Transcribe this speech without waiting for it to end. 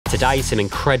Today, some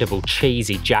incredible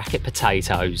cheesy jacket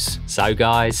potatoes. So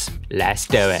guys, let's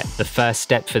do it. The first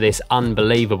step for this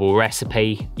unbelievable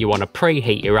recipe, you want to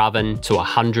preheat your oven to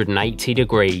 180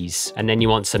 degrees. And then you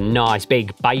want some nice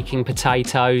big baking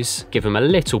potatoes. Give them a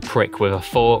little prick with a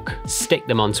fork, stick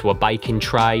them onto a baking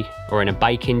tray or in a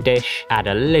baking dish, add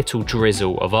a little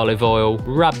drizzle of olive oil,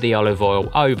 rub the olive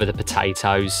oil over the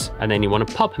potatoes, and then you want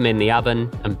to pop them in the oven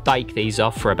and bake these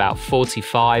off for about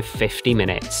 45-50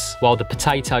 minutes. While the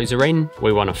potatoes are in,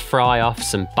 we want to fry off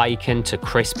some bacon to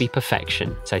crispy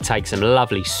perfection. So take some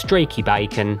lovely streaky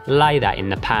bacon, lay that in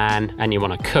the pan, and you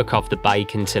want to cook off the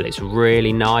bacon till it's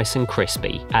really nice and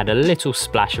crispy. Add a little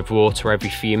splash of water every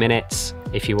few minutes.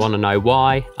 If you want to know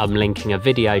why, I'm linking a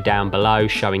video down below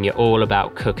showing you all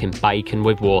about cooking bacon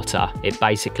with water. It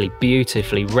basically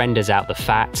beautifully renders out the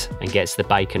fat and gets the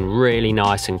bacon really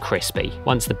nice and crispy.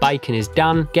 Once the bacon is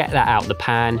done, get that out the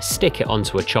pan, stick it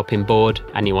onto a chopping board,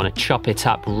 and you want to chop it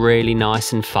up really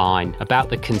nice and fine, about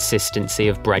the consistency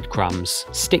of breadcrumbs.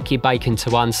 Stick your bacon to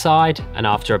one side, and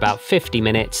after about 50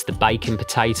 minutes, the bacon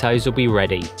potatoes will be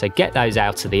ready. So get those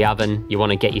out of the oven. You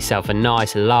want to get yourself a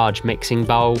nice large mixing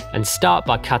bowl and start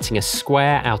by cutting a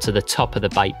square out of the top of the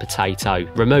baked potato.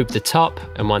 Remove the top,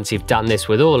 and once you've done this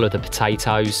with all of the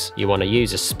potatoes, you want to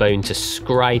use a spoon to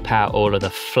scrape out all of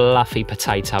the fluffy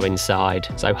potato inside.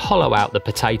 So hollow out the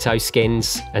potato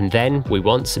skins, and then we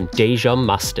want some Dijon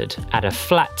mustard. Add a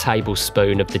flat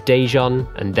tablespoon of the Dijon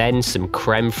and then some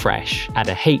creme fraiche. Add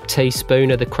a heaped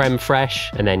teaspoon of the creme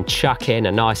fraiche and then chuck in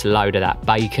a nice load of that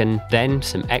bacon, then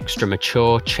some extra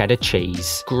mature cheddar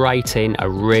cheese. Grate in a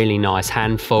really nice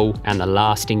handful, and the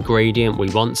last ingredient, we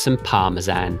want some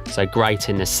parmesan. So grate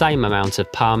in the same amount of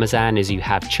parmesan as you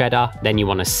have cheddar. Then you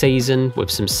want to season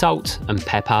with some salt and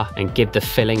pepper and give the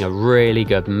filling a really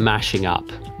good mashing up.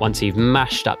 Once you've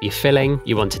mashed up your filling,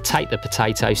 you want to take the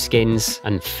potato skins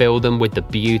and fill them with the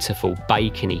beautiful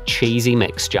bacony cheesy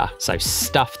mixture. So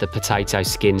stuff the potato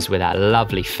skins with that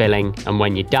lovely filling, and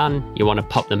when you're done, you want to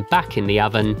pop them back in the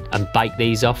oven and bake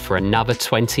these off for another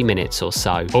 20 minutes or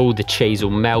so. All the cheese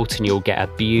will melt and you'll get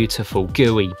a beautiful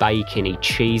gooey bacony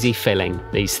cheesy filling.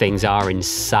 These things are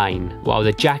insane. While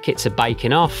the jackets are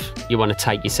baking off, you want to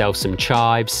take yourself some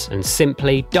chives and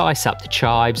simply dice up the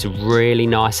chives really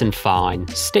nice and fine.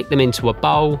 Stick them into a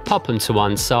bowl, pop them to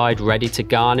one side, ready to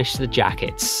garnish the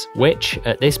jackets, which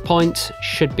at this point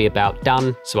should be about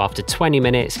done. So after 20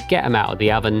 minutes, get them out of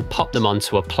the oven, pop them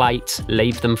onto a plate,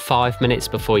 leave them 5 minutes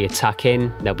before you tuck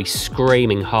in. They'll be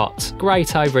screaming hot.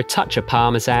 Grate over a touch of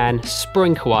parmesan,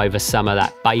 sprinkle over some of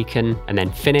that bacon, and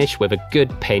then finish with a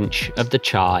good pinch of the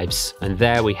chives. And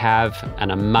there we have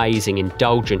an amazing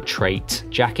indulgent treat,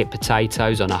 jacket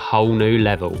potatoes on a whole new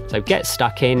level. So get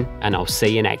stuck in, and I'll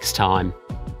see you next time.